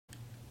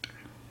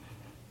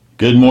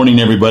Good morning,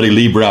 everybody.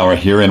 Lee Brower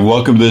here, and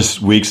welcome to this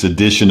week's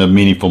edition of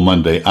Meaningful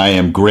Monday. I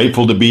am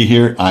grateful to be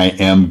here. I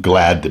am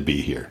glad to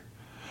be here.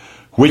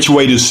 Which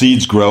way do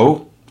seeds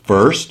grow?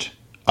 First,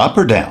 up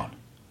or down?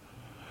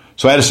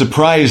 So I had a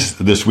surprise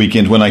this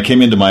weekend when I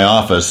came into my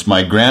office.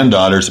 My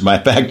granddaughters, in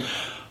fact,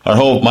 our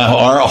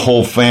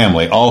whole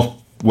family,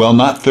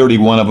 not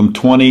 31 of them,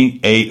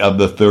 28 of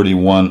the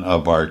 31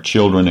 of our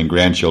children and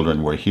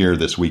grandchildren were here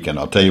this weekend.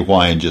 I'll tell you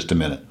why in just a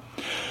minute.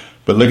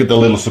 But look at the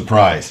little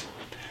surprise.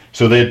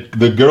 So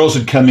the girls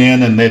had come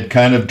in and they'd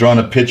kind of drawn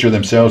a picture of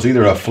themselves,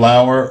 either a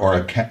flower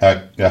or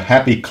a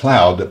happy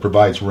cloud that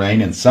provides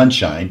rain and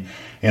sunshine,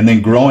 and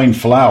then growing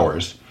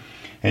flowers.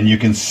 And you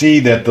can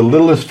see that the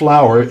littlest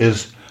flower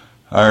is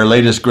our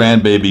latest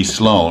grandbaby,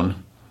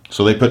 Sloan.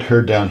 So they put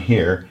her down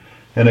here.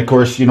 And of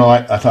course,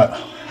 I thought,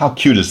 how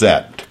cute is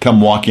that, to come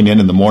walking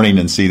in the morning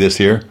and see this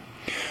here?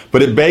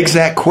 But it begs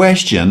that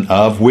question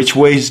of which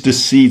ways do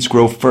seeds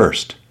grow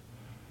first?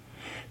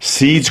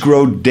 Seeds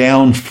grow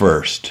down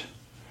first.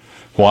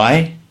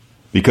 Why?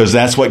 Because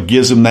that's what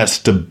gives them that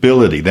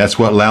stability. That's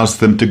what allows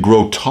them to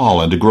grow tall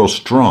and to grow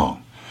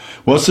strong.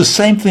 Well, it's the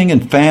same thing in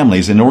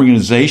families and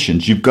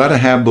organizations. You've got to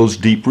have those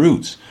deep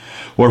roots.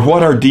 Well,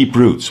 what are deep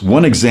roots?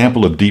 One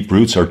example of deep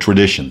roots are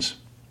traditions.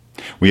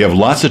 We have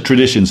lots of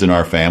traditions in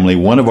our family.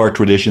 One of our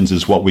traditions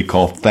is what we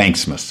call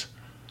Thanksmas.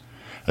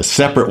 A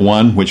separate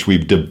one, which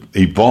we've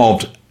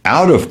evolved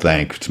out of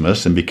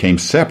Thanksmas and became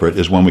separate,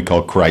 is one we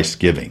call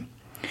Christ-giving.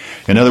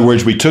 In other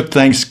words, we took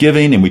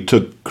Thanksgiving and we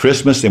took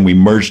Christmas and we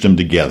merged them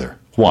together.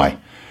 Why?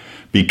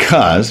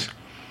 Because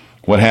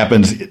what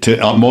happens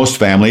to most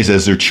families,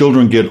 as their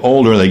children get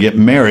older, they get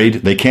married,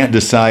 they can't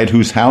decide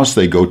whose house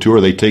they go to or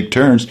they take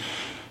turns.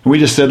 And we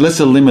just said, let's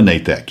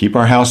eliminate that. Keep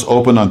our house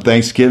open on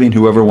Thanksgiving.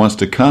 Whoever wants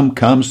to come,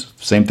 comes.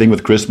 Same thing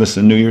with Christmas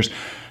and New Year's.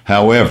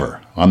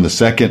 However, on the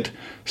second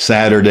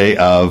Saturday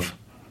of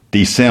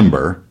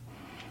December,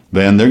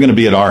 then they're going to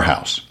be at our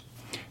house.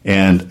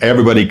 And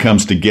everybody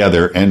comes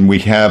together, and we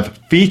have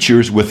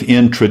features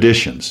within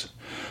traditions.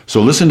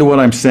 So listen to what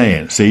I'm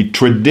saying. See,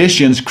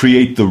 traditions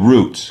create the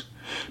roots.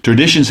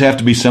 Traditions have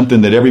to be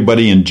something that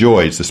everybody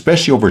enjoys,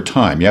 especially over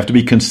time. You have to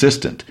be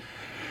consistent.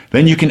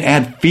 Then you can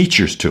add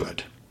features to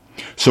it.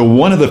 So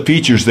one of the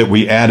features that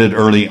we added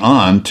early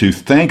on to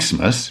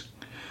Thanksmas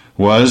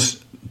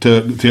was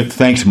to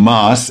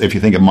Thanksmas, if you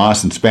think of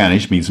mas in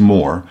Spanish, means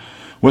more,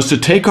 was to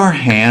take our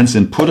hands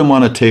and put them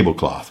on a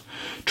tablecloth.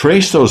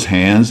 Trace those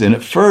hands, and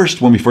at first,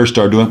 when we first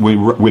started doing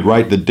it, we'd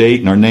write the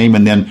date and our name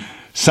and then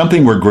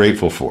something we're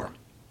grateful for,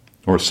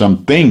 or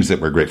some things that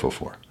we're grateful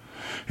for.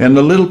 And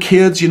the little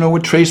kids,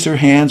 would trace their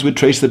hands, would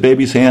trace the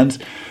baby's hands.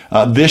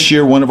 This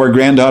year, one of our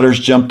granddaughters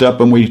jumped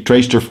up and we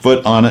traced her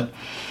foot on it.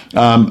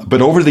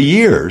 But over the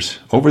years,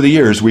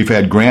 we've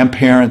had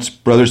grandparents,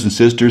 brothers and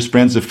sisters,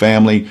 friends of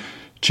family,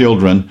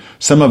 children.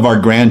 Some of our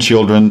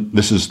grandchildren,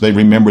 they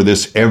remember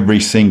this every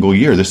single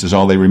year. This is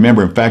all they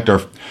remember. In fact,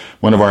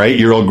 one of our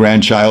 8-year-old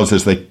grandchilds,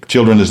 as they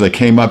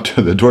came up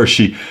to the door,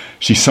 she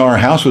saw our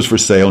house was for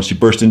sale and she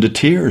burst into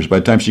tears by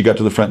the time she got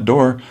to the front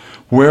door.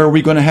 Where are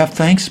we going to have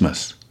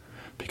Thanksmas?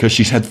 Because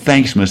she's had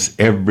Thanksmas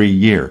every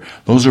year.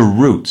 Those are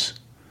roots.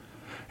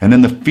 And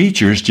then the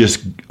features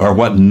just are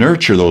what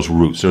nurture those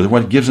roots, or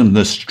what gives them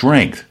the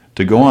strength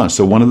to go on.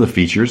 So one of the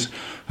features,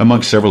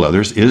 amongst several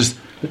others, is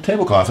the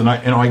tablecloth. And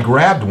I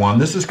grabbed one.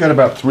 This has got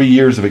about 3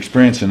 years of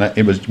experience, and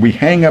we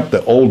hang up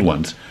the old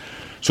ones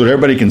so that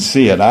everybody can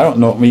see it. I don't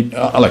know.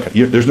 Look,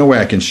 there's no way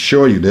I can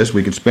show you this.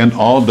 We could spend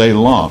all day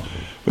long.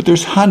 But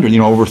there's hundreds,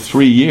 over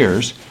 3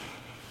 years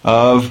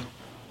of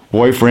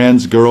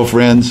boyfriends,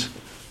 girlfriends.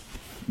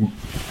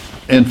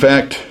 In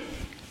fact,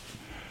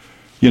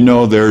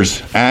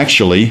 there's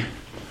actually,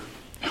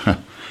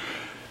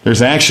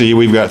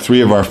 we've got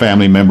 3 of our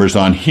family members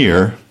on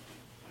here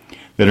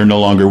that are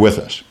no longer with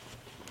us.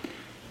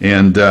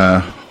 And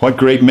what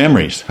great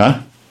memories,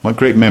 huh? What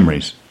great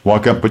memories.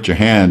 Walk up, put your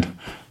hand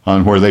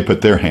on where they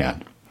put their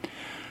hand.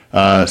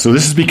 So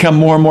this has become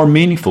more and more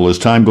meaningful as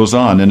time goes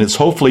on, and it's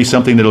hopefully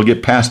something that'll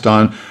get passed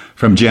on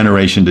from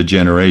generation to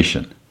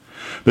generation.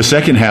 The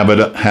second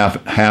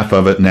half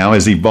of it now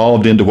has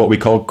evolved into what we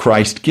call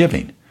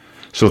Christ-giving.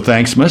 So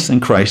Thanksmas and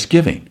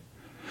Christ-giving.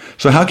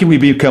 So how can we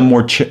become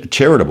more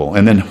charitable?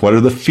 And then what are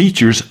the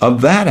features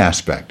of that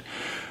aspect?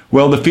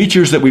 Well, the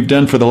features that we've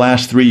done for the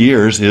last 3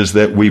 years is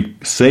that we've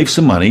saved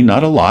some money,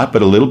 not a lot,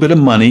 but a little bit of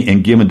money,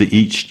 and given to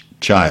each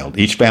child,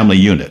 each family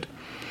unit.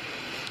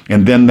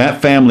 And then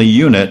that family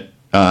unit,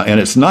 and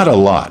it's not a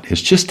lot,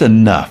 it's just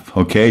enough,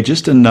 okay?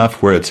 Just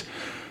enough where it's,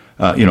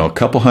 a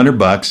couple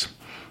 $100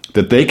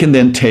 that they can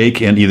then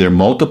take and either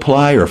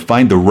multiply or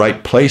find the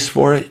right place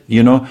for it.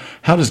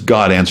 How does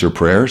God answer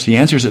prayers? He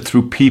answers it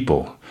through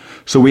people.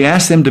 So we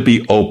ask them to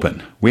be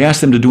open. We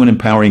ask them to do an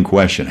empowering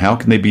question. How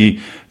can they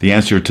be the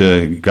answer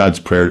to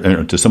God's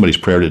prayer, to somebody's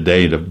prayer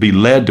today, to be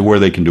led to where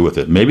they can do with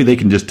it? Maybe they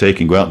can just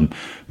take and go out and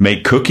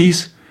make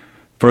cookies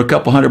for a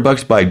couple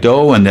 $100, buy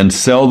dough, and then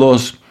sell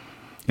those,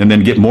 and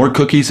then get more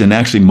cookies and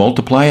actually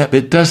multiply it.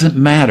 It doesn't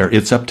matter.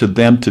 It's up to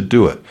them to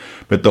do it.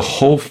 But the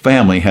whole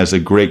family has a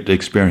great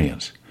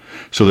experience.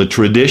 So the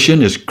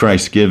tradition is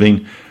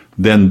Christ-giving.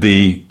 then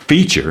the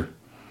feature,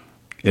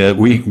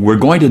 we're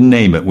going to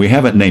name it. We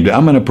haven't named it.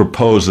 I'm going to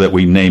propose that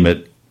we name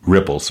it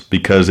ripples,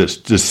 because it's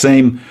the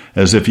same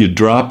as if you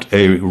dropped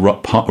a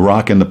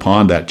rock in the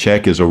pond. That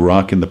check is a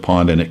rock in the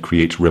pond, and it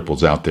creates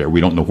ripples out there. We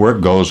don't know where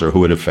it goes or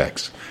who it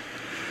affects.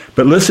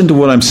 But listen to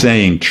what I'm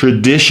saying.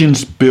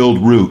 Traditions build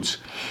roots.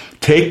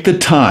 Take the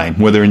time,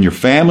 whether in your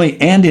family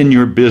and in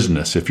your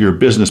business, if you're a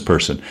business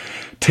person,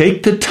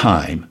 take the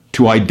time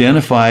to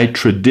identify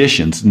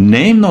traditions.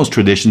 Name those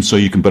traditions so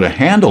you can put a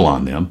handle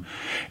on them,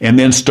 and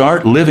then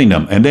start living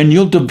them. And then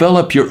you'll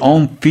develop your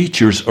own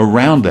features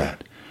around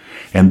that.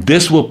 And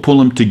this will pull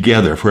them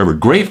together forever.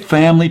 Great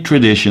family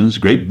traditions,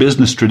 great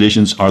business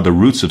traditions are the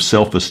roots of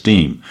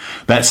self-esteem.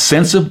 That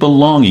sense of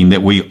belonging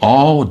that we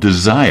all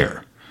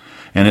desire.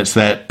 And it's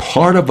that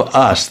part of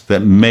us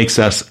that makes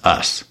us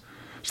us.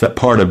 It's that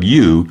part of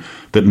you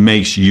that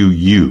makes you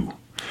you.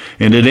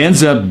 And it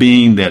ends up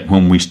being that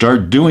when we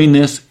start doing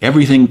this,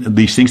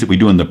 these things that we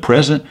do in the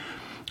present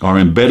are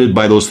embedded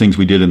by those things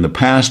we did in the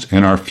past,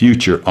 and our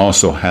future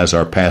also has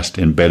our past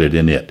embedded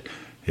in it.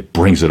 It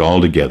brings it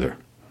all together.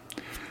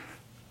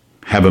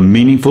 Have a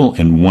meaningful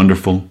and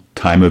wonderful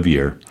time of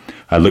year.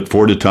 I look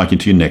forward to talking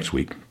to you next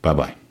week.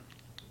 Bye-bye.